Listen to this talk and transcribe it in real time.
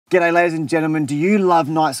G'day ladies and gentlemen, do you love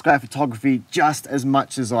night sky photography just as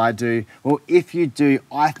much as I do? Well, if you do,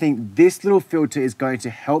 I think this little filter is going to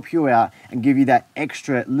help you out and give you that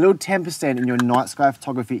extra little 10% in your night sky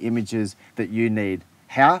photography images that you need.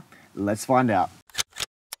 How? Let's find out.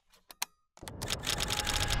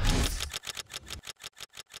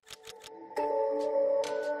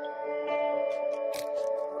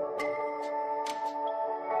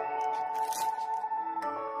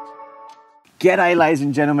 G'day ladies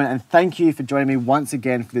and gentlemen, and thank you for joining me once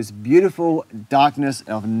again for this beautiful darkness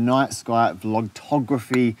of night sky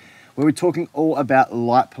vlogtography, where we're talking all about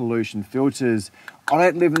light pollution filters. I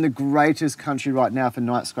don't live in the greatest country right now for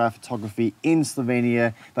night sky photography in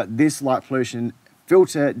Slovenia, but this light pollution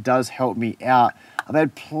filter does help me out. I've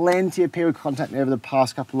had plenty of people contact me over the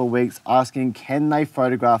past couple of weeks asking, can they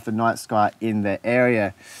photograph the night sky in their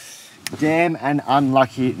area? Damn and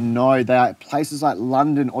unlucky, no. They are at places like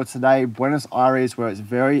London or today Buenos Aires, where it's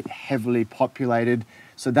very heavily populated.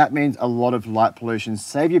 So that means a lot of light pollution.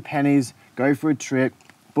 Save your pennies, go for a trip,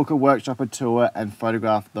 book a workshop or tour and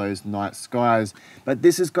photograph those night skies. But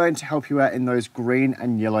this is going to help you out in those green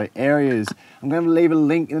and yellow areas. I'm going to leave a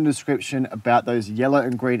link in the description about those yellow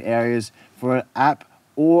and green areas for an app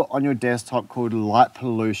or on your desktop called Light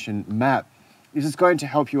Pollution Map. This is going to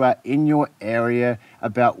help you out in your area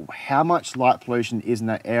about how much light pollution is in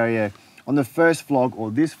that area. On the first vlog, or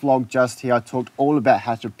this vlog just here, I talked all about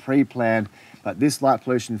how to pre-plan, but this light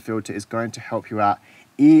pollution filter is going to help you out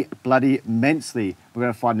bloody immensely. We're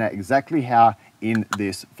going to find out exactly how in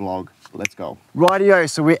this vlog. Let's go. Rightio,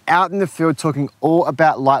 so we're out in the field talking all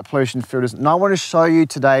about light pollution filters, and I want to show you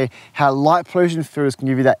today how light pollution filters can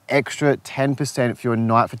give you that extra 10% for your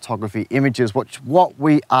night photography images, which what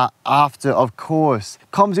we are after, of course.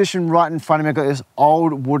 Composition right in front of me, I've got this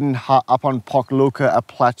old wooden hut up on Pokluka, a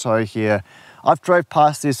plateau here. I've drove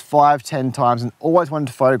past this 5-10 times and always wanted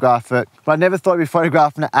to photograph it, but I never thought I'd be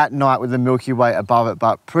photographing it at night with the Milky Way above it,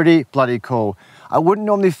 but pretty bloody cool. I wouldn't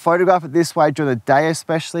normally photograph it this way during the day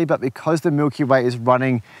especially, but because the Milky Way is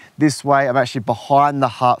running this way, I'm actually behind the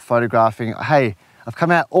hut photographing. Hey, I've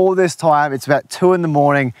come out all this time, it's about 2 in the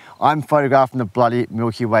morning, I'm photographing the bloody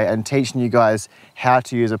Milky Way and teaching you guys how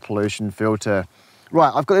to use a pollution filter. Right,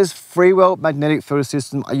 I've got this freewheel magnetic filter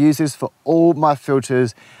system. I use this for all my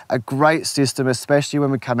filters. A great system, especially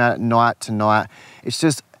when we come out at night to night. It's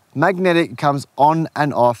just magnetic, it comes on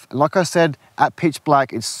and off. And like I said, at pitch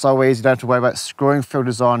black, it's so easy. You don't have to worry about screwing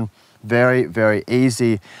filters on. Very, very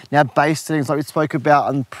easy. Now, base settings, like we spoke about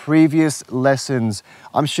on previous lessons,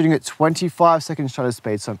 I'm shooting at 25-second shutter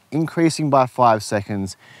speed, so I'm increasing by 5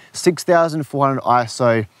 seconds. 6,400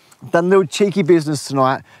 ISO. Done a little cheeky business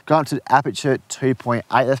tonight, going up to the aperture 2.8.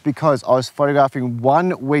 That's because I was photographing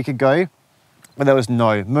 1 week ago when there was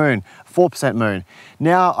no moon, 4% moon.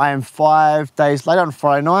 Now I am 5 days later on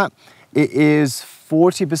Friday night. It is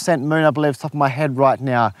 40% moon, I believe, top of my head right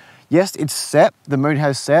now. Yes, it's set, the moon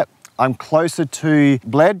has set. I'm closer to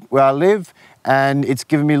Bled, where I live, and it's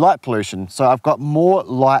giving me light pollution. So I've got more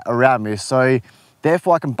light around me. So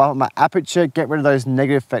therefore, I can bump up my aperture, get rid of those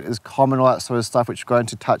negative factors, common, all that sort of stuff, which we're going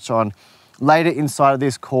to touch on later inside of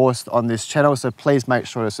this course on this channel, so please make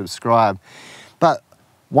sure to subscribe. But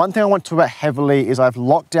one thing I want to talk about heavily is I've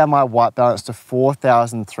locked down my white balance to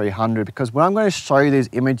 4,300, because when I'm going to show you these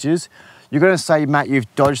images, you're going to say, Matt,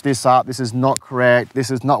 you've dodged this up, this is not correct, this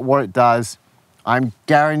is not what it does. I'm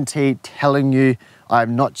guaranteed telling you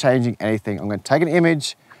I'm not changing anything. I'm going to take an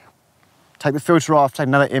image, take the filter off, take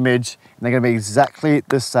another image, and they're going to be exactly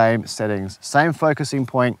the same settings. Same focusing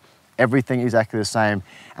point, everything exactly the same.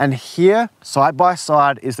 And here, side by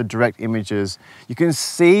side, is the direct images. You can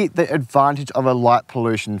see the advantage of a light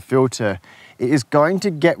pollution filter. It is going to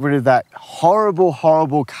get rid of that horrible,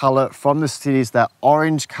 horrible color from the cities, that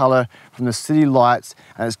orange color from the city lights,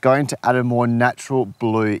 and it's going to add a more natural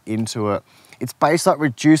blue into it. It's based like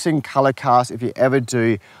reducing color cast if you ever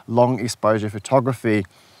do long exposure photography.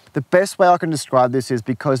 The best way I can describe this is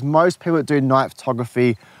because most people that do night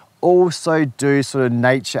photography also do sort of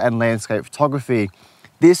nature and landscape photography.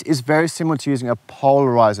 This is very similar to using a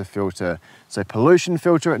polarizer filter. So pollution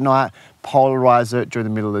filter at night, polarizer during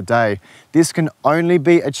the middle of the day. This can only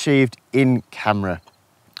be achieved in camera.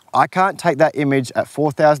 I can't take that image at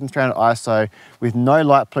 4,300 ISO with no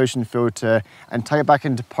light pollution filter and take it back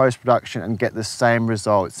into post-production and get the same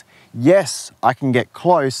results. Yes, I can get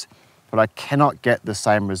close, but I cannot get the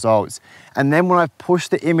same results. And then when I push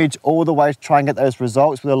the image all the way to try and get those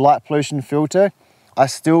results with a light pollution filter, I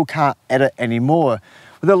still can't edit anymore.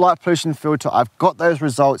 With a light pollution filter, I've got those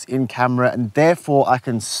results in camera, and therefore I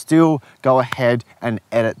can still go ahead and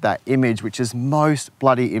edit that image, which is most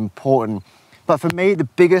bloody important. But for me, the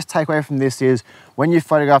biggest takeaway from this is when you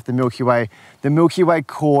photograph the Milky Way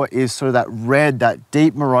core is sort of that red, that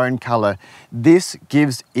deep maroon color. This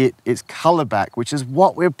gives it its color back, which is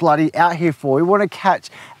what we're bloody out here for. We want to catch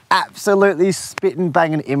absolutely spitting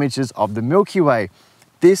banging images of the Milky Way.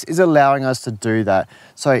 This is allowing us to do that.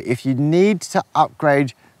 So if you need to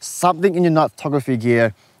upgrade something in your night photography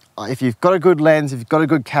gear, if you've got a good lens, if you've got a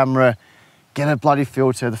good camera, get a bloody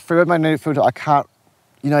filter. The free magnetic filter, I can't,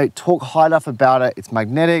 talk high enough about it. It's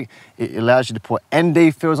magnetic. It allows you to put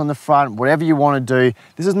ND filters on the front, whatever you want to do.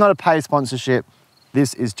 This is not a paid sponsorship.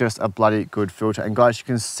 This is just a bloody good filter. And guys, you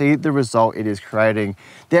can see the result it is creating.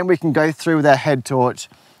 Then we can go through with our head torch,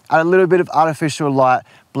 add a little bit of artificial light,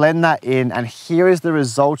 blend that in, and here is the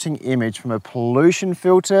resulting image from a pollution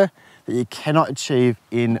filter that you cannot achieve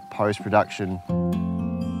in post-production.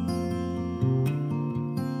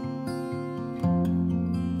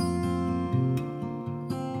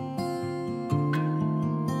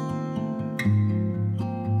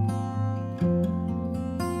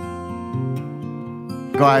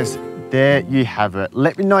 Guys, there you have it.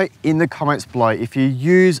 Let me know in the comments below if you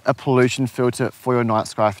use a pollution filter for your night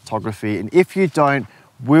sky photography, and if you don't,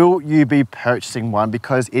 will you be purchasing one?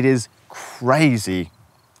 Because it is crazy,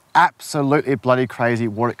 absolutely bloody crazy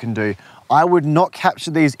what it can do. I would not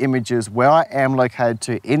capture these images where I am located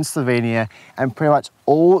to in Slovenia, and pretty much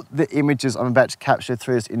all the images I'm about to capture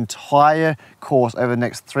through this entire course over the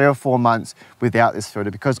next 3 or 4 months without this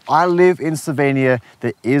filter, because I live in Slovenia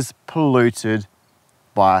that is polluted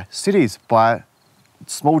by cities, by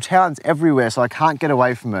small towns everywhere, so I can't get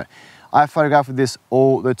away from it. I photograph with this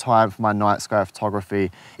all the time for my night sky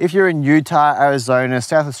photography. If you're in Utah, Arizona,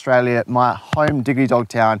 South Australia, my home diggity dog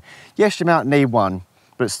town, yes, you might need one,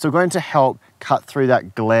 but it's still going to help cut through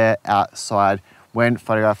that glare outside when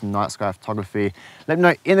photographing night sky photography. Let me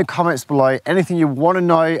know in the comments below anything you want to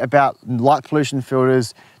know about light pollution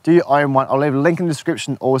filters. Do you own one? I'll leave a link in the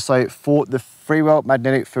description also for the Freewell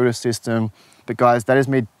magnetic filter system. But guys, that is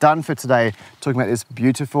me done for today, talking about this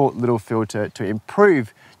beautiful little filter to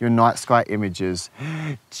improve your night sky images.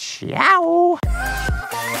 Ciao!